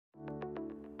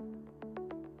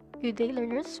Good day,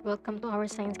 learners. Welcome to our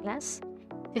science class.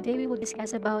 Today we will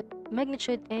discuss about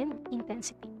magnitude and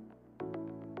intensity.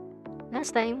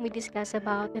 Last time we discussed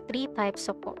about the three types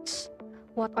of faults.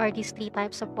 What are these three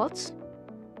types of faults?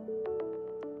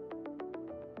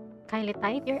 Kindly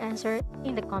type your answer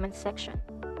in the comment section.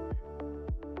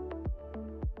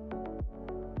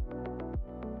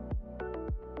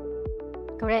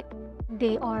 Correct.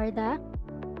 They are the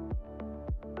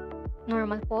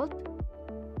normal fault,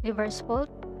 reverse fault,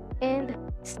 and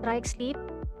strike-slip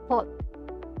fault.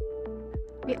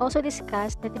 We also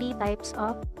discussed the three types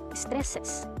of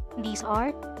stresses. These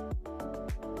are,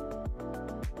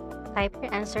 type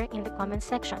your answer in the comment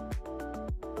section.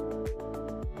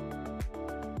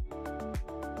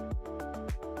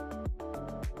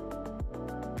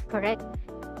 Correct.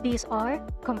 These are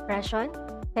compression,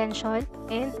 tension,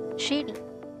 and shearing.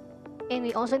 And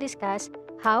we also discussed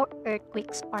how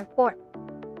earthquakes are formed.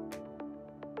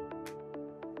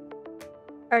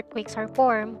 Earthquakes are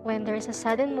formed when there is a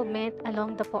sudden movement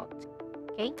along the fault.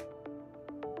 Okay?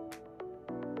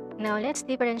 Now let's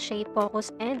differentiate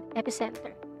focus and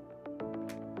epicenter.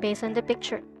 Based on the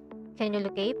picture, can you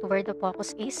locate where the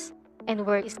focus is and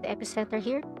where is the epicenter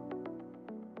here?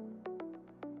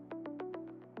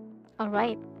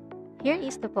 Alright, here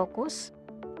is the focus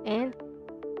and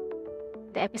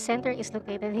the epicenter is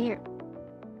located here.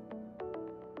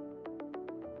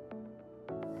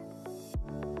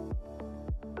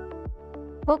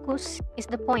 Focus is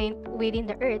the point within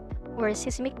the Earth where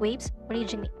seismic waves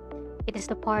originate. It is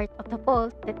the part of the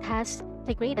fault that has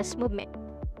the greatest movement.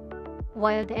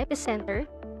 While the epicenter,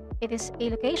 it is a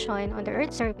location on the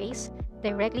Earth's surface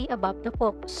directly above the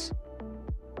focus.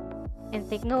 And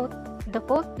take note, the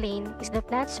fault plane is the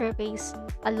flat surface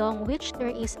along which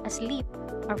there is a slip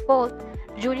or fault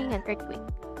during an earthquake.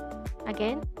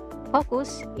 Again,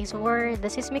 focus is where the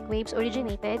seismic waves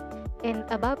originated, and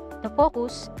above the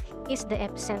focus is the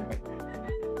epicenter.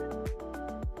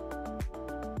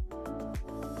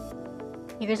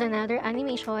 Here's another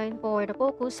animation for the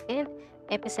focus and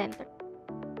epicenter.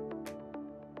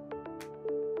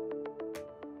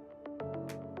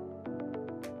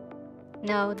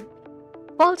 Now,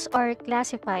 faults are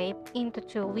classified into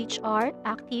two, which are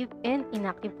active and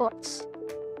inactive faults.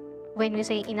 When we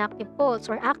say inactive faults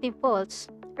or active faults,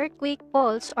 earthquake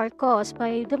faults are caused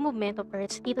by the movement of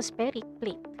Earth's lithospheric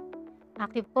plate.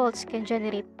 Active faults can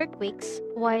generate earthquakes,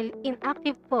 while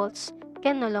inactive faults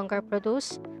can no longer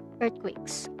produce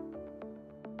earthquakes.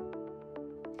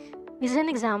 This is an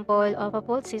example of a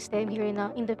fault system here in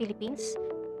the Philippines.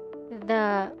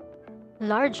 The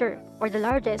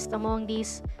largest among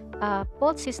these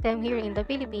fault system here in the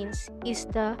Philippines is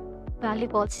the Valley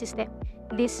Fault system.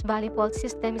 This Valley Fault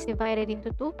system is divided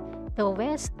into two, the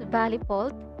West Valley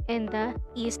Fault and the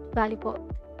East Valley Fault.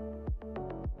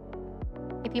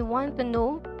 If you want to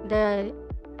know the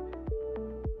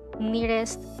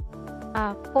nearest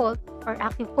fault or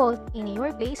active fault in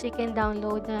your place, you can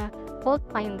download the fault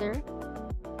finder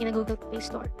in a Google Play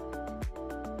Store.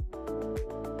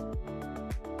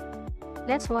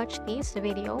 Let's watch this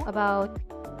video about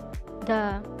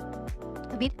a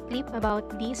bit clip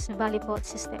about this Valley Fault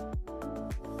system.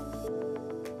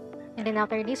 And then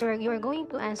after this, you are going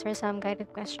to answer some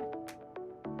guided questions.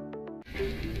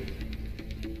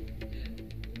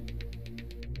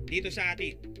 Dito sa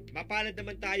atin, mapalad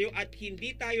naman tayo at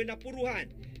hindi tayo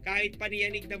napuruhan kahit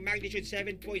paniyanig ng magnitude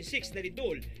 7.6 na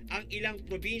lindol ang ilang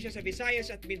probinsya sa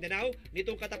Visayas at Mindanao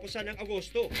nitong katapusan ng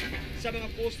Agosto. Sa mga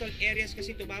coastal areas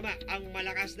kasi tumama ang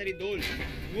malakas na lindol.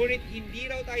 Ngunit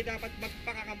hindi raw tayo dapat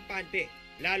magpakakampante,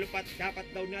 lalo pat dapat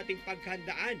daw nating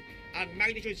paghandaan ang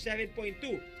magnitude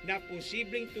 7.2 na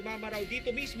posibleng tumama raw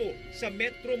dito mismo sa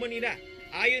Metro Manila.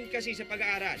 Ayon kasi sa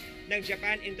pag-aaral ng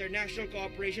Japan International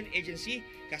Cooperation Agency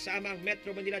kasama ang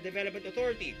Metro Manila Development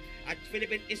Authority at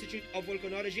Philippine Institute of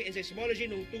Volcanology and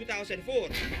Seismology noong 2004,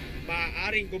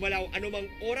 maaaring gumalaw anumang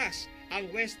oras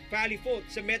ang West Valley Fault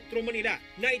sa Metro Manila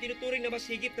na itinuturing na mas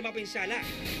higit na mapinsala.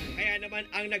 Kaya naman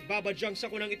ang nagbabadyang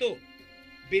sakunang ito,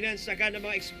 binansagan ng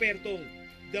mga ekspertong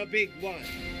The Big One.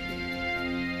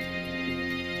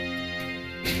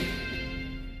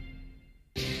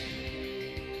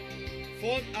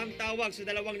 Fault ang tawag sa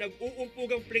dalawang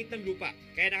nag-uumpugang plate ng lupa,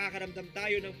 kaya nakakaramdam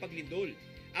tayo ng paglindol.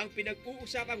 Ang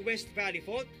pinag-uusapang West Valley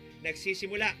Fault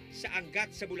nagsisimula sa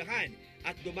Angat sa Bulacan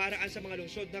at dumaraan sa mga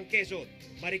lungsod ng Quezon,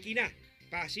 Marikina,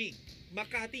 Pasig,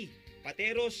 Makati,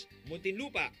 Pateros,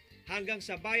 Muntinlupa hanggang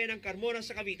sa bayan ng Carmona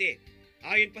sa Cavite.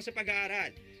 Ayon pa sa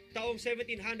pag-aaral, Taong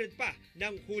 1700 pa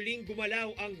nang huling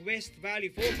gumalaw ang West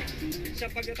Valley Fault. Sa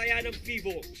pagtataya ng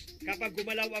PHIVOLCS, kapag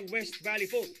gumalaw ang West Valley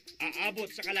Fault, aabot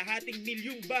sa kalahating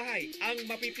milyong bahay ang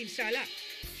mapipinsala.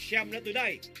 9 na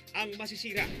tulay ang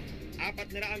masisira.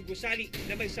 400 gusali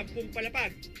na may 10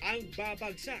 palapag ang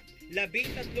babagsak.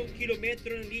 13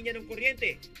 kilometro ng linya ng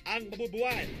kuryente ang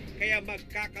mabubuwal, kaya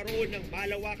magkakaroon ng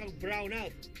malawakang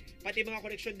brownout. Pati mga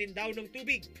koneksyon din daw ng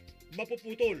tubig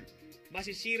mapuputol.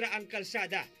 Masisira ang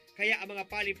kalsada, kaya ang mga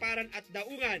paliparan at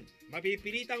daungan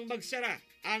mapipilitang magsara.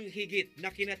 Ang higit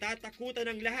na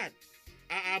kinatatakutan ng lahat,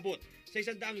 aabot sa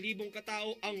 100,000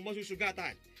 katao ang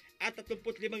masusugatan at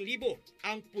 35,000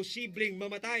 ang posibleng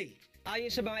mamatay.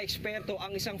 Ayon sa mga eksperto,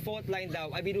 ang isang fault line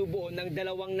daw ay binubuo ng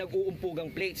dalawang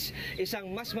nag-uumpugang plates, isang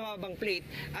mas mababang plate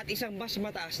at isang mas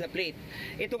mataas na plate.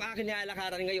 Itong aking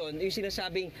nilalakaran ngayon, yung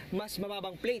sinasabing mas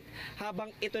mababang plate,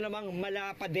 habang ito namang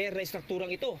malapader na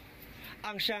strukturang ito,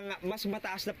 ang siyang mas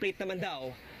mataas na plate naman daw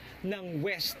ng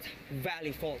West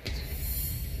Valley Fault.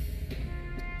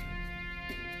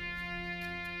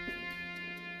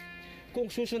 Kung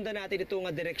susundan natin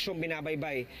itong direksyong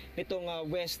binabaybay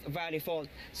nitong West Valley Fault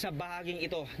sa bahaging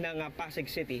ito ng Pasig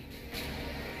City,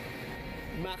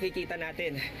 makikita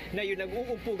natin na yung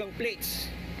nag-uumpugang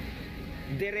plates,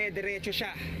 dire-diretso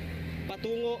siya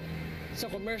patungo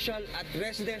sa commercial at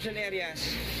residential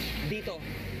areas dito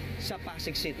sa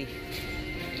Pasig City.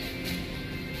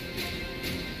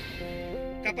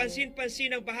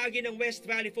 Kapansin-pansin ang bahagi ng West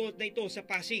Valley Fault na ito sa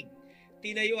Pasig.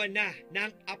 Tinayuan na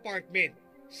ng apartment,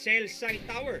 cell site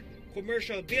tower,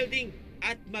 commercial building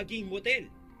at maging motel.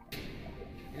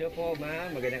 Hello po,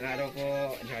 ma'am. Magandang araw po.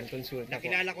 John Consulta po.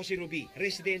 Nakilala ko si Ruby,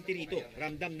 residente rito.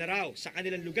 Ramdam na raw sa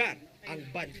kanilang lugar ang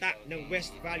banta ng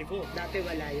West Valley Fault. Dati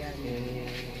wala yan.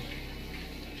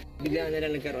 Bigla na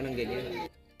lang nagkaroon ng ganyan.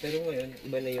 Pero ngayon,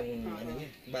 iba na yung ano niya.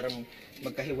 Parang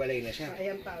magkahiwalay na siya.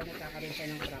 Ayan pa, nagkakaroon siya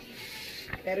ng crack.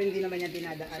 Pero hindi naman yan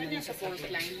dinadaanan sa fault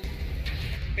line.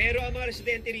 Pero ang mga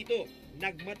residente rito,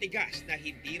 nagmatigas na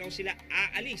hindi raw sila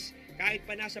aalis kahit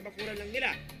pa nasa bakuran lang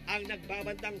nila ang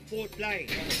nagbabantang fault line.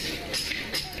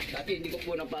 Dati hindi ko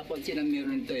po napapansin ang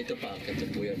meron ito pa. Kasi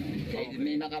po yun.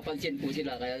 May nakapansin po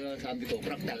sila kaya sabi ko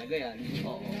crack talaga yan.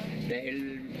 Oo.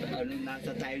 Dahil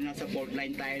nasa fault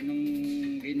line tayo nung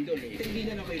Rindol eh. Hindi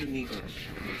na kayo lumikas.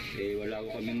 Wala ko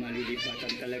kami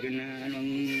malilipatan talaga na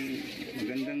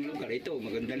magandang lugar. Ito,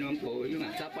 maganda naman po. Yung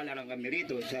sapa lang kami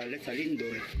rito sa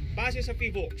Lindol. Base sa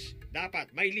PHIVOLCS, dapat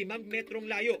may 5 metrong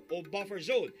layo o buffer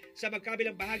zone sa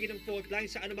magkabilang bahagi ng fault line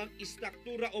sa anumang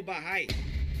istruktura o bahay.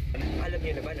 Alam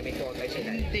niyo na ba na may fault line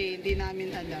sila? Hindi namin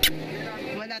alam.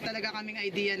 Wala talaga kaming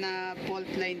idea na fault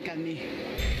line kami.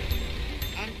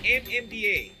 Ang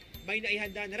MMDA may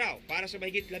naihanda na raw para sa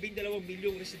mahigit 12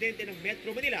 milyong residente ng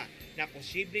Metro Manila na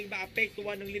posibleng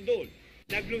maapektuhan ng lindol.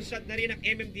 Naglunsad na rin ang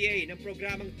MMDA ng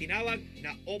programang tinawag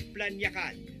na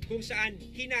Oplanyakan, kung saan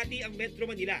hinati ang Metro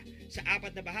Manila sa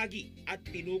 4 na bahagi at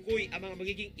tinukoy ang mga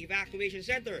magiging evacuation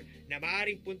center na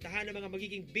maaaring puntahan ng mga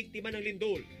magiging biktima ng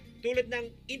lindol, tulad ng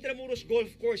Intramuros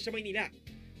Golf Course sa Maynila,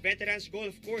 Veterans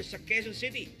Golf Course sa Quezon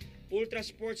City, Ultra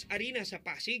Sports Arena sa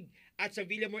Pasig at sa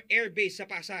Villamor Air Base sa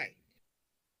Pasay.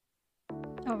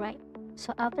 Alright,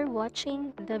 so after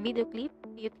watching the video clip,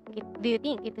 do you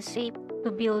think it is safe to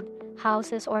build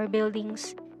houses or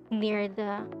buildings near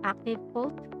the active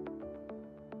fault?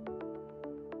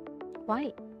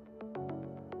 Why?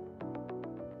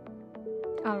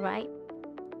 Alright,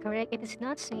 correct, it is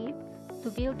not safe to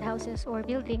build houses or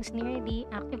buildings near the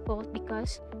active fault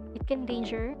because it can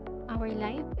endanger our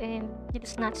life and it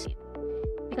is not safe.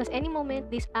 Because any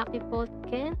moment this active fault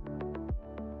can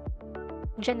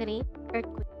generate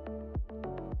earthquake.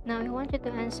 Now I want you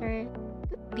to answer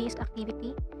this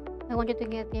activity. I want you to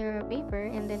get your paper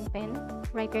and then pen.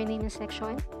 Write your name in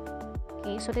section.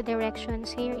 Okay, so the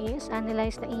directions here is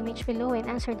analyze the image below and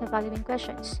answer the following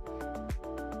questions.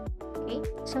 Okay,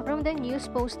 so from the news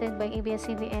posted by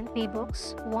ABS-CBN,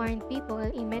 PHIVOLCS warned people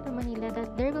in Metro Manila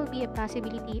that there will be a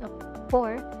possibility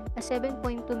for a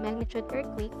 7.2 magnitude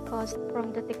earthquake caused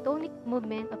from the tectonic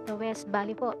movement of the West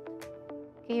Valley Fault.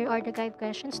 Here are the guide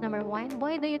questions. Number 1,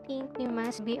 why do you think we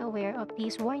must be aware of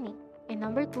this warning? And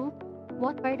number 2,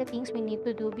 what are the things we need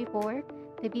to do before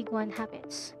the big one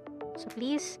happens? So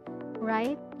please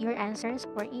write your answers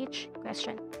for each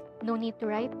question. No need to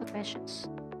write the questions.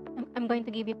 I'm going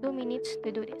to give you 2 minutes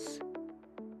to do this.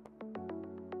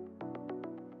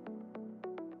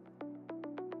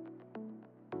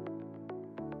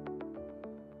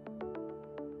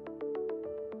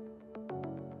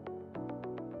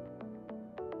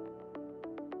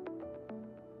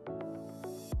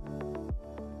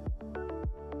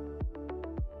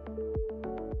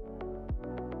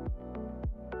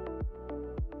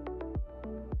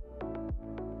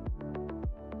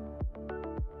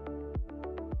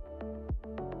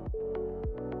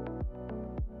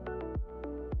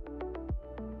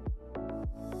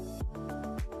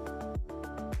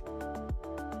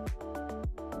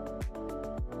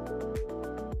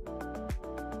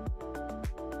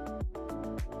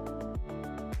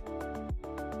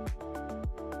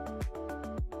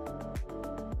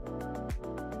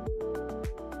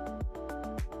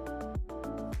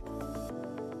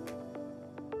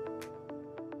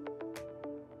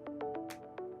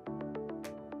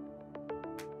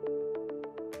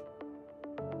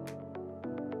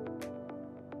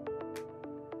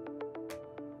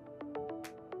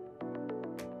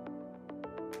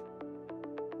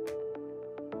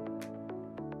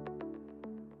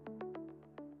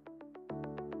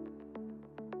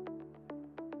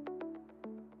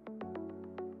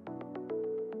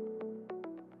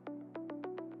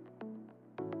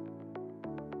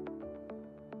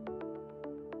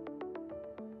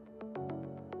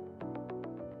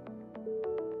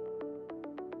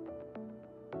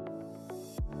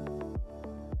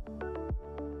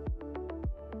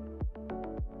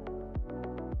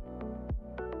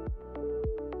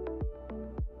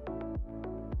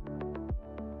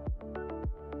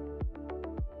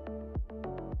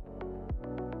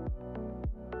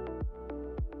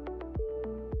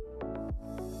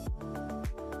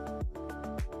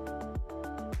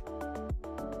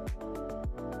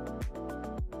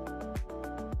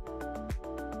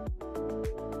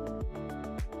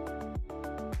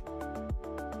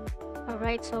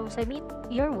 Alright, so submit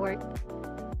your work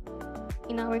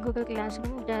in our Google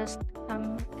Classroom. Just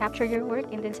capture your work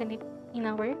and then send it in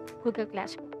our Google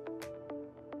Classroom.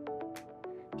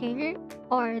 Okay, here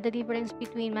are the difference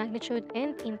between magnitude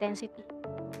and intensity.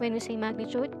 When we say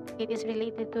magnitude, it is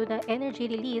related to the energy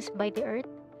released by the Earth,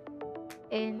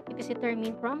 and it is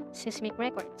determined from seismic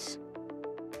records.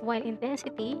 While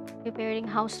intensity, referring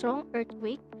how strong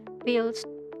earthquake feels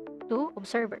to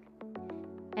observer.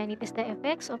 And it is the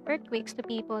effects of earthquakes to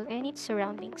people and its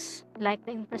surroundings, like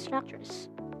the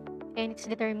infrastructures. And it's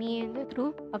determined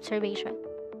through observation.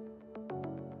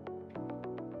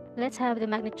 Let's have the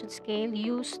magnitude scale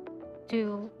used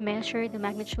to measure the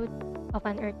magnitude of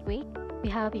an earthquake. We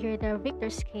have here the Richter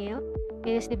scale.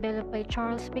 It is developed by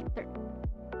Charles Richter.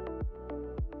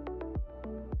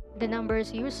 The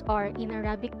numbers used are in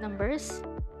Arabic numbers,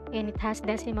 and it has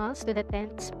decimals to the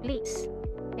 10th place.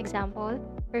 Example,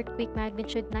 earthquake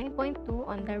magnitude 9.2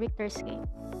 on the Richter scale.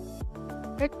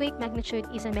 Earthquake magnitude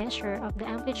is a measure of the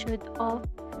amplitude of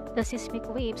the seismic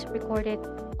waves recorded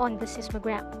on the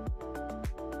seismograph.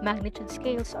 Magnitude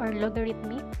scales are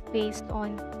logarithmic based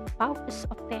on powers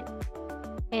of 10,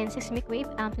 and seismic wave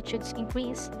amplitudes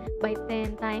increase by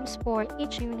 10 times for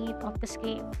each unit of the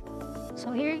scale.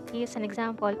 So here is an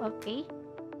example of a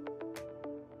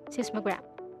seismograph.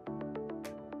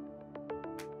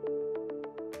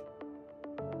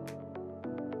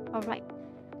 Alright,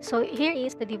 so here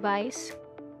is the device.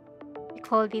 We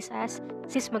call this as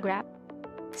seismograph,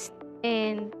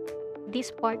 and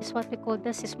this part is what we call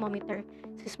the seismometer.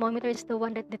 Seismometer is the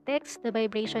one that detects the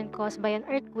vibration caused by an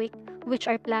earthquake, which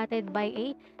are plotted by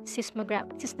a seismograph.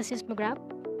 This is the seismograph,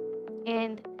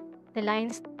 and the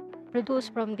lines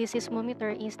produced from this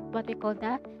seismometer is what we call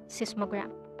the seismogram.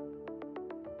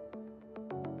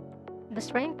 The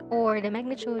strength or the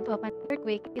magnitude of an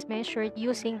earthquake is measured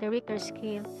using the Richter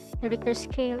scale. The Richter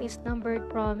scale is numbered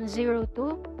from 0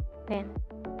 to 10.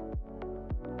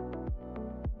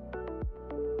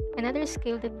 Another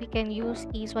scale that we can use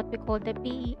is what we call the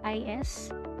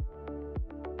PEIS.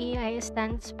 PEIS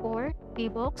stands for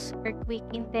PBOX Earthquake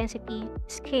Intensity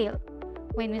Scale.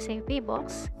 When we say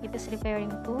PBOX, it is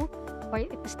referring to, or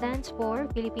it stands for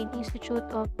Philippine Institute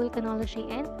of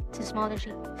Volcanology and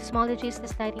Seismology. Seismology is the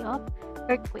study of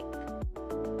earthquake.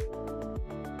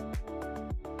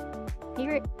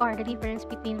 Here are the difference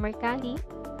between Mercalli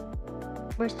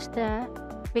versus the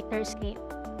Richter scale.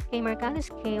 Okay, Mercalli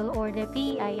scale or the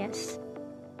PEIS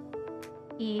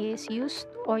is used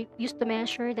to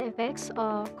measure the effects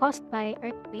caused by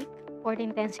earthquake or the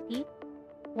intensity,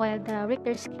 while the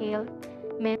Richter scale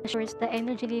measures the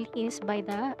energy released by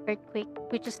the earthquake,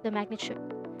 which is the magnitude.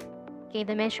 Okay,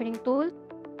 the measuring tool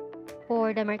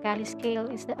for the Mercalli scale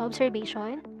is the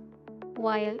observation,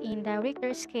 while in the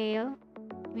Richter scale,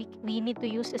 we need to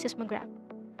use a seismograph.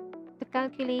 To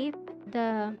calculate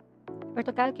the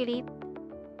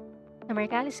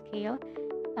Mercalli scale,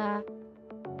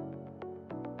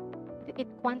 it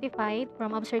quantified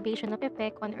from observation of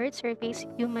effect on Earth's surface,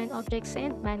 human objects,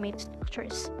 and man-made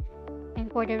structures. And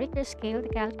for the Richter scale, the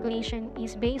calculation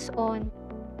is based on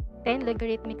 10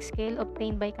 logarithmic scale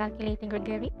obtained by calculating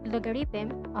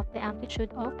logarithm of the amplitude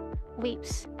of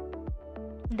waves.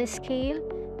 The scale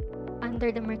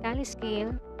under the Mercalli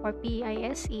scale or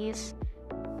PEIS is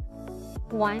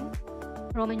 1,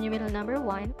 Roman numeral number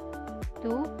 1,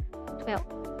 to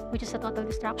 12, which is a total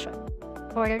destruction.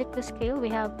 For the Richter scale, we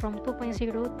have from 2.0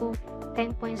 to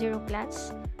 10.0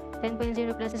 plus.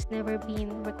 10.0 plus has never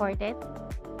been recorded.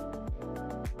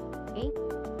 Okay,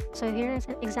 so here is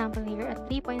an example here. A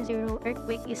 3.0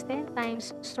 earthquake is 10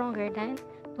 times stronger than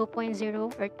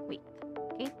 2.0 earthquake.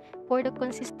 Okay, for the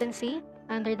consistency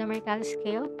under the Mercalli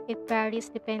scale, it varies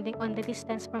depending on the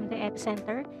distance from the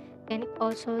epicenter, and it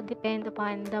also depends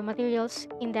upon the materials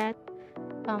in that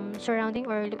surrounding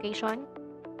or location.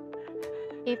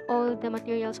 If all the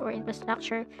materials or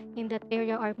infrastructure in that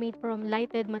area are made from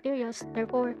lighted materials,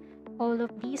 therefore all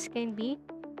of these can be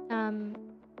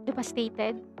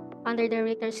devastated. Under the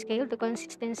Richter scale, the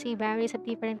consistency varies at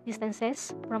different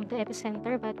distances from the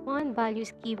epicenter, but one value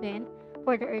is given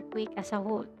for the earthquake as a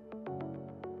whole.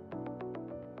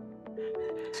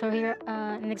 So here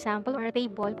an example or a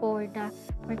table for the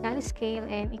Mercalli scale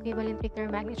and equivalent Richter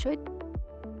magnitude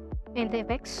and the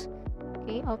effects,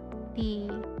 okay, of the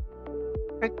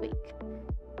earthquake.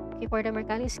 Okay, for the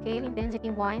Mercalli scale,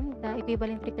 intensity 1, the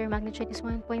equivalent Richter magnitude is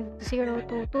 1.0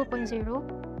 to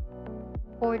 2.0.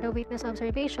 For the witness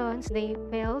observations, they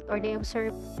felt by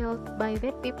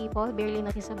very few people, barely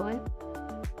noticeable.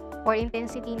 For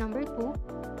intensity number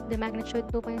 2, the magnitude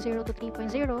 2.0 to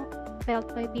 3.0,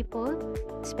 felt by people,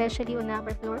 especially on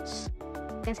upper floors.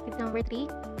 Intensity number 3,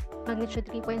 magnitude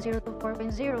 3.0 to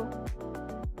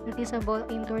 4.0, noticeable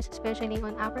indoors, especially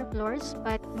on upper floors,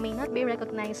 but may not be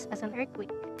recognized as an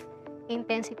earthquake.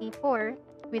 Intensity 4,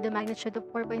 with a magnitude of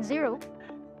 4.0,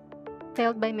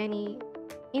 felt by many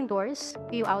indoors,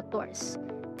 few outdoors.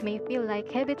 May feel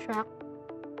like heavy truck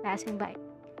passing by.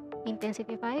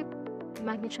 Intensity 5,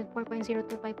 magnitude 4.0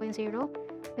 to 5.0,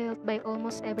 felt by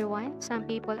almost everyone. Some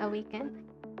people awakened.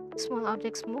 Small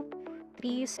objects move.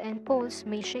 Trees and poles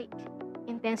may shake.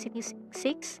 Intensity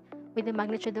 6, with a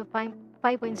magnitude of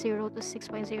 5.0 to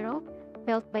 6.0,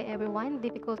 felt by everyone.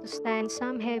 Difficult to stand.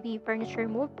 Some heavy furniture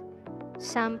move.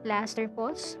 Some plaster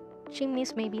falls.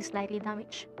 Chimneys may be slightly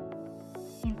damaged.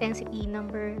 Intensity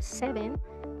number 7,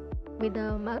 with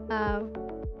a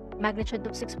magnitude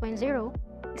of 6.0,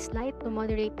 slight to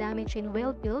moderate damage in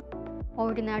well-built,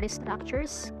 ordinary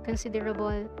structures,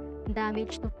 considerable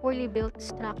damage to poorly built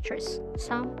structures.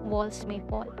 Some walls may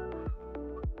fall.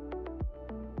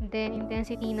 Then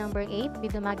intensity number 8,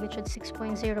 with the magnitude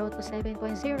 6.0 to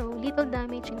 7.0, little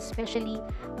damage in specially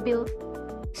built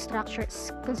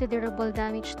structures, considerable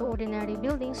damage to ordinary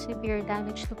buildings, severe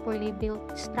damage to poorly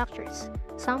built structures.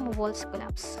 Some walls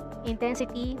collapse.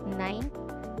 Intensity 9,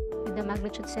 with the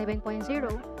magnitude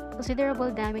 7.0, considerable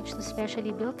damage to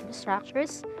specially built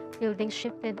structures, buildings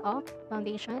shifted off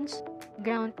foundations,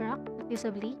 ground cracked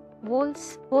noticeably,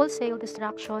 wholesale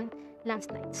destruction,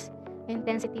 landslides.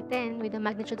 Intensity 10, with the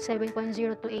magnitude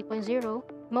 7.0 to 8.0,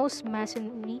 most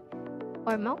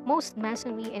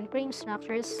masonry and frame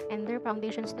structures and their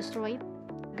foundations destroyed,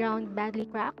 ground badly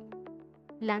cracked,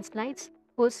 landslides,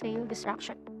 wholesale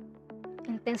destruction.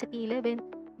 Intensity 11,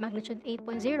 magnitude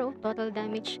 8.0, total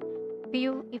damage,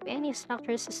 few if any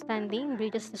structures standing,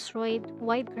 bridges destroyed,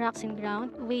 wide cracks in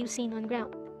ground, waves seen on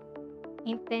ground.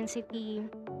 Intensity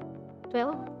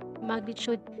 12,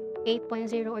 magnitude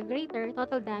 8.0 or greater,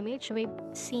 total damage, wave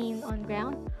seen on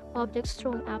ground, objects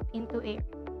thrown up into air.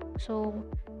 So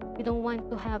we don't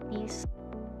want to have this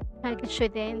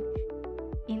magnitude and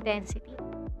intensity,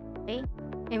 okay?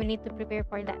 And we need to prepare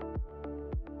for that.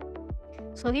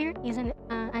 So here is an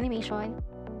animation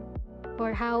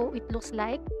for how it looks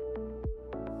like.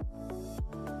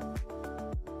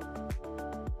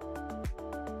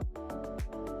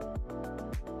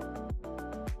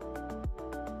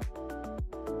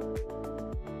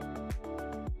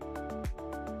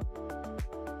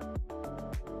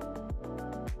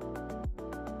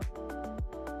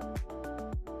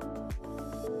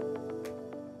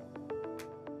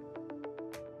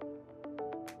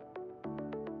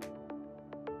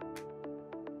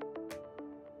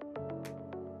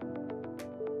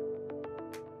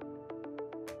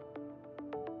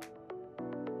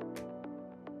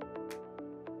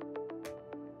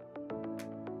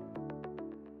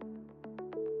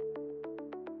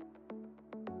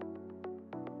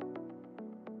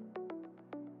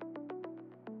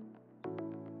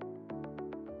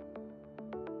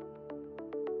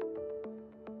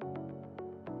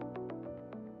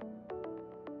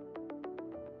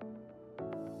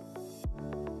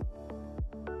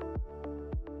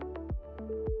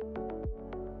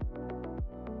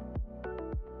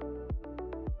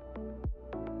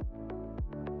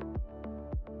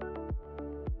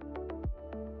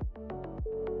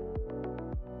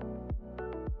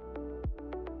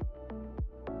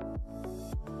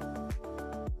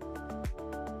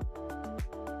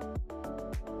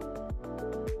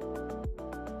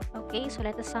 Okay, so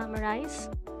let us summarize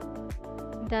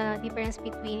the difference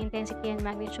between intensity and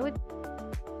magnitude.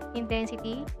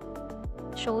 Intensity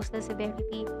shows the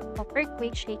severity of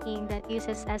earthquake shaking that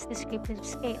uses as descriptive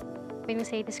scale. When we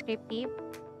say descriptive,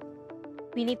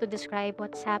 we need to describe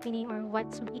what's happening or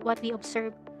what we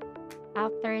observe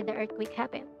after the earthquake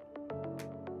happened.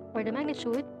 For the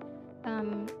magnitude,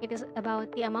 it is about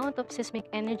the amount of seismic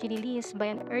energy released by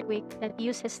an earthquake that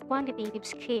uses quantitative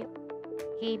scale.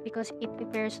 Okay, because it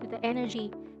refers to the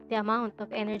energy, the amount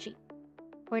of energy.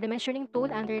 For the measuring tool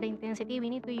under the intensity,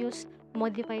 we need to use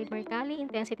modified Mercalli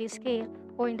intensity scale,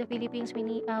 or in the Philippines,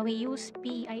 we use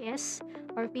PEIS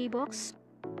or PBOX,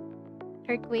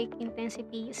 earthquake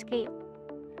intensity scale.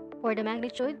 For the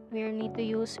magnitude, we need to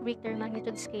use Richter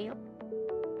magnitude scale.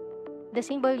 The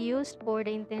symbol used for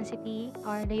the intensity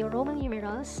are the Roman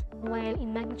numerals, while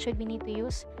in magnitude, we need to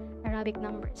use Arabic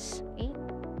numbers. Okay?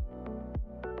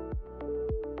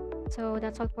 So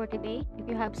that's all for today. If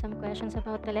you have some questions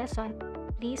about the lesson,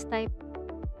 please type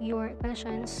your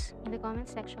questions in the comment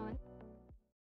section.